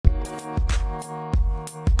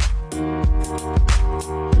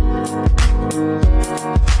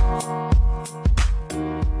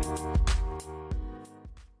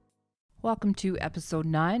Welcome to episode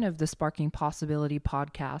 9 of the Sparking Possibility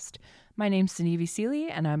podcast. My name's Sanivi Seeley,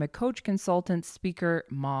 and I'm a coach, consultant, speaker,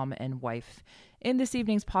 mom, and wife. In this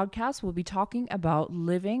evening's podcast, we'll be talking about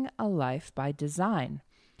living a life by design.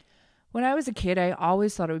 When I was a kid, I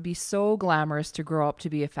always thought it would be so glamorous to grow up to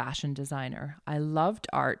be a fashion designer. I loved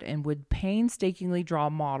art and would painstakingly draw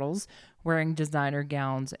models wearing designer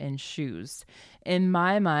gowns and shoes. In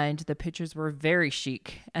my mind, the pictures were very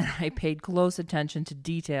chic, and I paid close attention to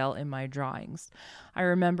detail in my drawings. I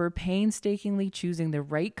remember painstakingly choosing the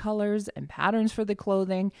right colors and patterns for the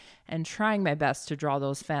clothing and trying my best to draw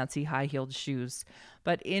those fancy high-heeled shoes.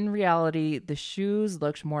 But in reality, the shoes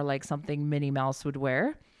looked more like something Minnie Mouse would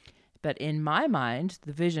wear. But in my mind,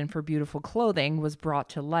 the vision for beautiful clothing was brought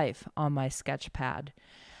to life on my sketch pad.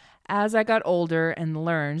 As I got older and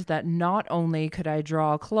learned that not only could I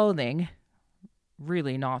draw clothing,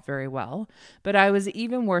 really not very well, but I was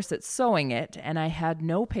even worse at sewing it, and I had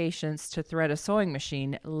no patience to thread a sewing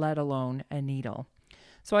machine, let alone a needle.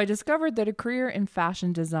 So I discovered that a career in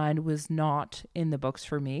fashion design was not in the books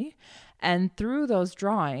for me. And through those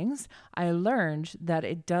drawings, I learned that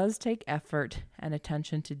it does take effort and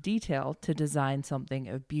attention to detail to design something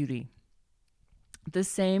of beauty. The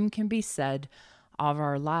same can be said of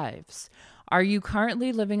our lives. Are you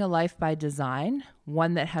currently living a life by design,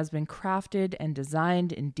 one that has been crafted and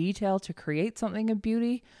designed in detail to create something of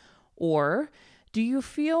beauty? Or do you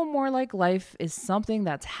feel more like life is something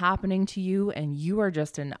that's happening to you and you are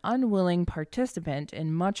just an unwilling participant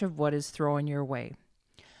in much of what is thrown your way?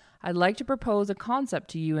 I'd like to propose a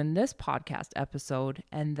concept to you in this podcast episode,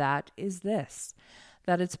 and that is this: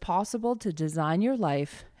 that it's possible to design your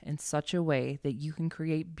life in such a way that you can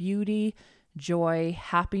create beauty, joy,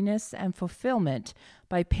 happiness, and fulfillment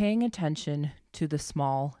by paying attention to the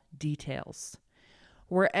small details.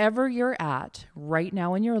 Wherever you're at right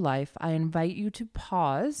now in your life, I invite you to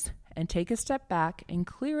pause and take a step back and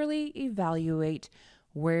clearly evaluate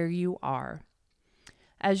where you are.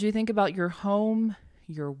 As you think about your home,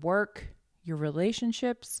 your work, your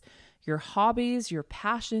relationships, your hobbies, your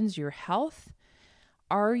passions, your health,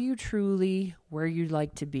 are you truly where you'd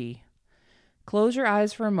like to be? Close your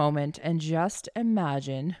eyes for a moment and just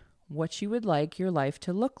imagine what you would like your life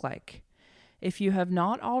to look like. If you have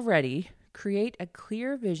not already, create a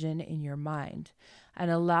clear vision in your mind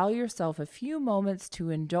and allow yourself a few moments to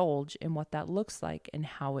indulge in what that looks like and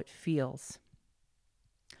how it feels.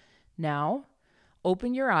 Now,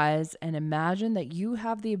 open your eyes and imagine that you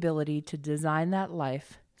have the ability to design that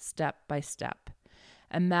life step by step.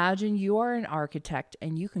 Imagine you are an architect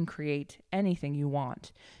and you can create anything you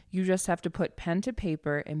want. You just have to put pen to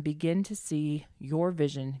paper and begin to see your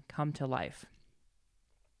vision come to life.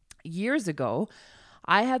 Years ago,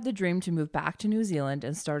 I had the dream to move back to New Zealand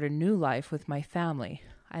and start a new life with my family.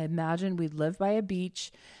 I imagined we'd live by a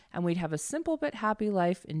beach and we'd have a simple but happy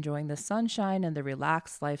life, enjoying the sunshine and the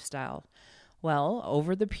relaxed lifestyle. Well,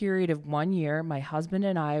 over the period of 1 year, my husband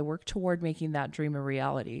and I worked toward making that dream a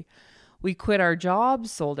reality. We quit our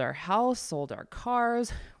jobs, sold our house, sold our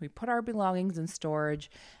cars, we put our belongings in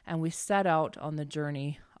storage, and we set out on the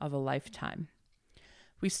journey of a lifetime.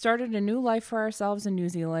 We started a new life for ourselves in New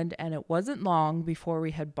Zealand, and it wasn't long before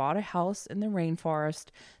we had bought a house in the rainforest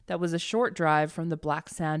that was a short drive from the black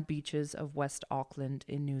sand beaches of West Auckland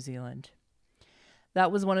in New Zealand.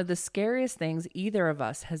 That was one of the scariest things either of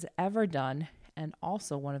us has ever done, and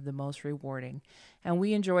also one of the most rewarding. And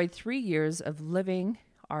we enjoyed 3 years of living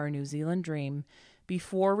our New Zealand dream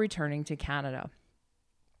before returning to Canada.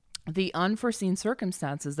 The unforeseen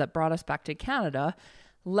circumstances that brought us back to Canada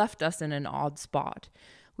left us in an odd spot.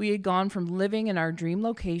 We had gone from living in our dream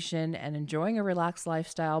location and enjoying a relaxed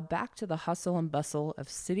lifestyle back to the hustle and bustle of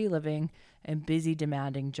city living and busy,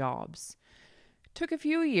 demanding jobs. It took a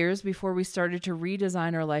few years before we started to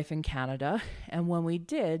redesign our life in Canada, and when we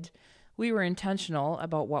did, we were intentional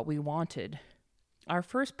about what we wanted. Our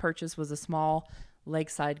first purchase was a small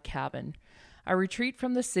lakeside cabin, a retreat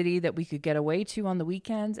from the city that we could get away to on the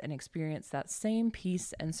weekends and experience that same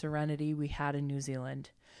peace and serenity we had in New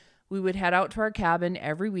Zealand. We would head out to our cabin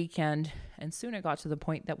every weekend, and soon it got to the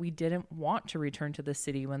point that we didn't want to return to the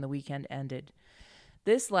city when the weekend ended.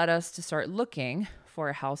 This led us to start looking for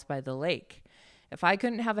a house by the lake. If I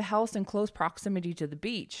couldn't have a house in close proximity to the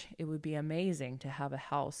beach, it would be amazing to have a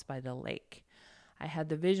house by the lake. I had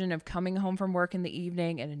the vision of coming home from work in the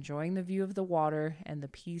evening and enjoying the view of the water and the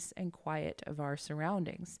peace and quiet of our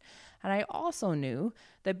surroundings. And I also knew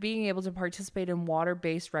that being able to participate in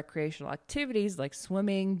water-based recreational activities like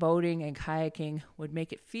swimming, boating, and kayaking would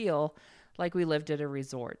make it feel like we lived at a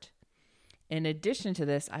resort. In addition to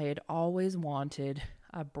this, I had always wanted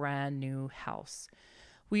a brand new house.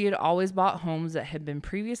 We had always bought homes that had been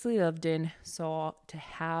previously lived in, so to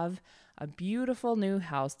have a beautiful new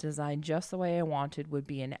house designed just the way I wanted would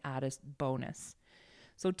be an added bonus.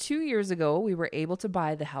 So 2 years ago, we were able to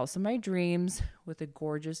buy the house of my dreams with a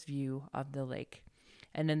gorgeous view of the lake.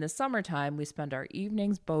 And in the summertime, we spend our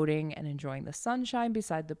evenings boating and enjoying the sunshine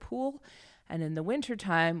beside the pool. And in the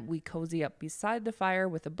wintertime, we cozy up beside the fire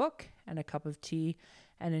with a book and a cup of tea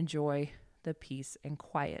and enjoy the peace and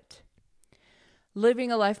quiet.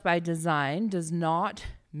 Living a life by design does not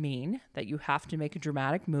mean that you have to make a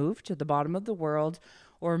dramatic move to the bottom of the world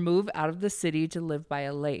or move out of the city to live by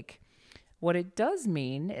a lake. What it does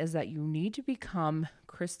mean is that you need to become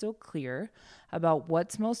crystal clear about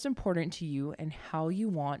what's most important to you and how you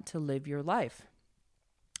want to live your life.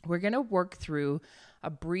 We're going to work through a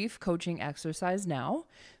brief coaching exercise now.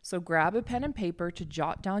 So grab a pen and paper to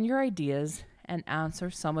jot down your ideas and answer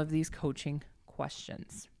some of these coaching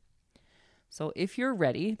questions. So if you're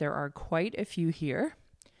ready, there are quite a few here.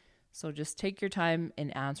 So just take your time in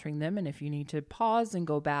answering them. And if you need to pause and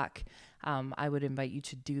go back, I would invite you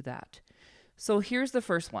to do that. So here's the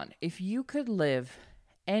first one. If you could live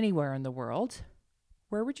anywhere in the world,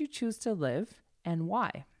 where would you choose to live and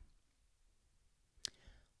why?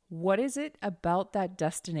 What is it about that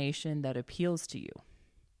destination that appeals to you?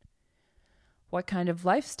 What kind of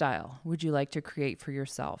lifestyle would you like to create for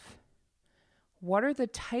yourself? What are the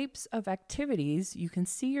types of activities you can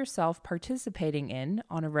see yourself participating in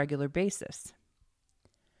on a regular basis?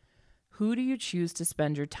 Who do you choose to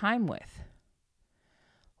spend your time with?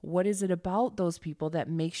 What is it about those people that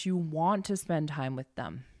makes you want to spend time with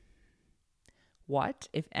them? What,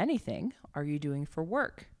 if anything, are you doing for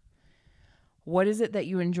work? What is it that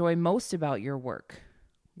you enjoy most about your work?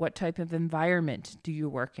 What type of environment do you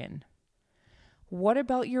work in? What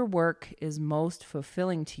about your work is most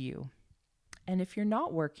fulfilling to you? And if you're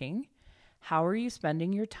not working, how are you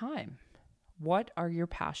spending your time? What are your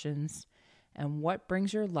passions? And what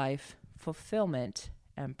brings your life fulfillment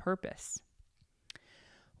and purpose?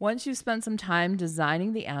 Once you've spent some time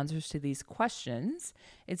designing the answers to these questions,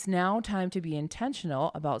 it's now time to be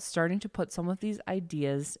intentional about starting to put some of these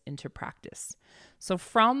ideas into practice. So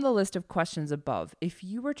from the list of questions above, if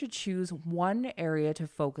you were to choose one area to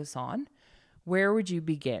focus on, where would you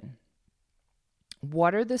begin?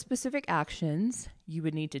 What are the specific actions you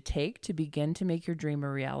would need to take to begin to make your dream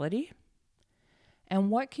a reality?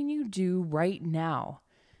 And what can you do right now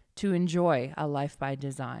to enjoy a life by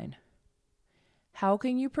design? How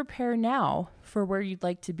can you prepare now for where you'd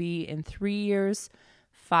like to be in 3 years,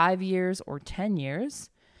 5 years, or 10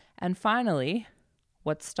 years? And finally,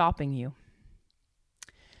 what's stopping you?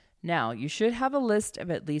 Now, you should have a list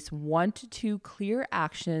of at least 1 to 2 clear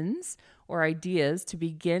actions or ideas to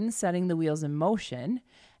begin setting the wheels in motion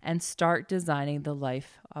and start designing the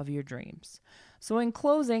life of your dreams. So in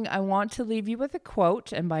closing, I want to leave you with a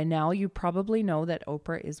quote, and by now you probably know that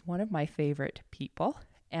Oprah is one of my favorite people,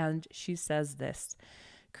 and she says this: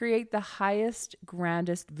 create the highest,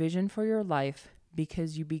 grandest vision for your life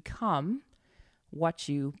because you become what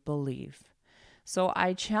you believe. So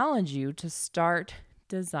I challenge you to start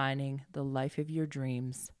designing the life of your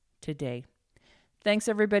dreams today. Thanks,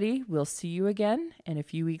 everybody. We'll see you again in a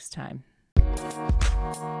few weeks' time.